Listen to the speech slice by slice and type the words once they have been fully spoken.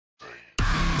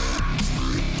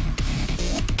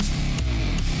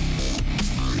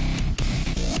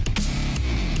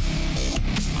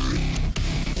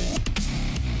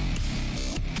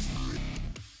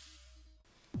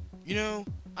You know,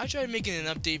 I tried making an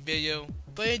update video,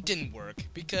 but it didn't work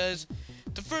because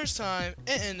the first time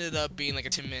it ended up being like a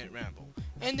 10-minute ramble.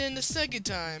 And then the second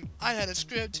time I had a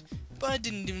script, but I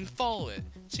didn't even follow it.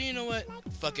 So you know what?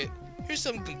 Fuck it. Here's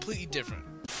something completely different.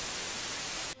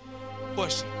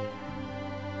 Question.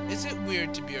 Is it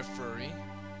weird to be a furry?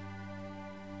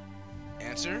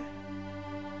 Answer?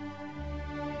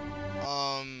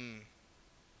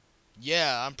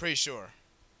 Yeah, I'm pretty sure.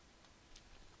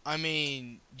 I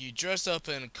mean, you dress up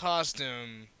in a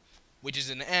costume, which is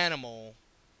an animal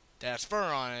that has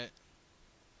fur on it,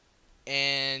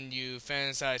 and you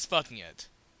fantasize fucking it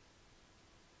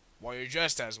while you're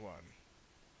dressed as one.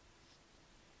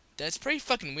 That's pretty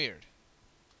fucking weird.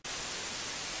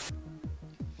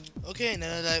 Okay,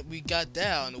 now that we got that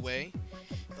out of the way,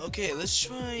 okay, let's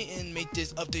try and make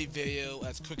this update video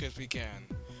as quick as we can.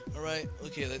 Alright,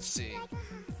 okay, let's see.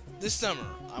 This summer,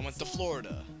 I went to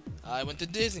Florida. I went to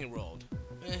Disney World.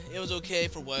 It was okay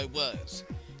for what it was.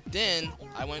 Then,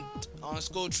 I went on a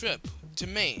school trip to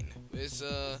Maine with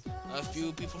a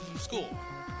few people from school.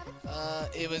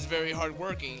 It was very hard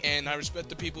working, and I respect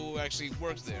the people who actually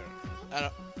work there.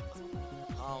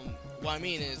 What I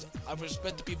mean is, I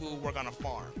respect the people who work on a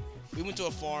farm. We went to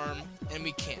a farm, and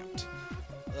we camped.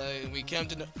 We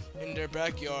camped in their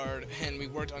backyard, and we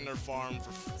worked on their farm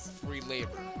for free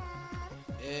labor.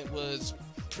 It was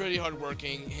pretty hard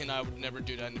working, and I would never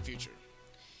do that in the future.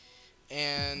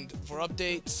 And for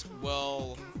updates,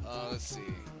 well, let's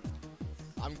see.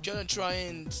 I'm gonna try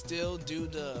and still do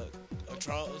the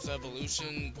Trials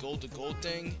Evolution gold to gold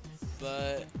thing,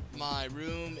 but my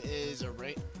room is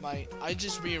I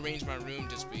just rearranged my room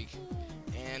this week,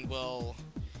 and well,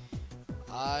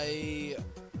 my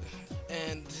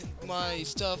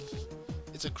stuff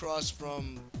is across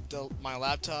from my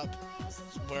laptop,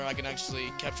 where I can actually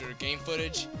capture game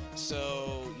footage.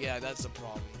 So yeah, that's a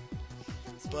problem.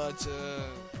 But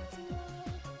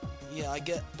yeah, I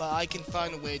can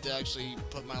find a way to actually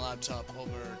put my laptop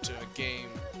over to a game,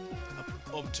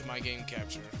 over to my game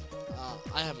capture.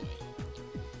 I have a way,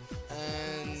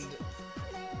 and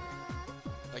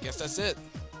I guess that's it.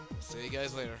 See you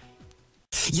guys later.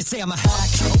 You say I'm a hack, a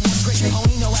crazy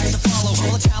pony, no ass to follow.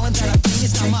 All the talent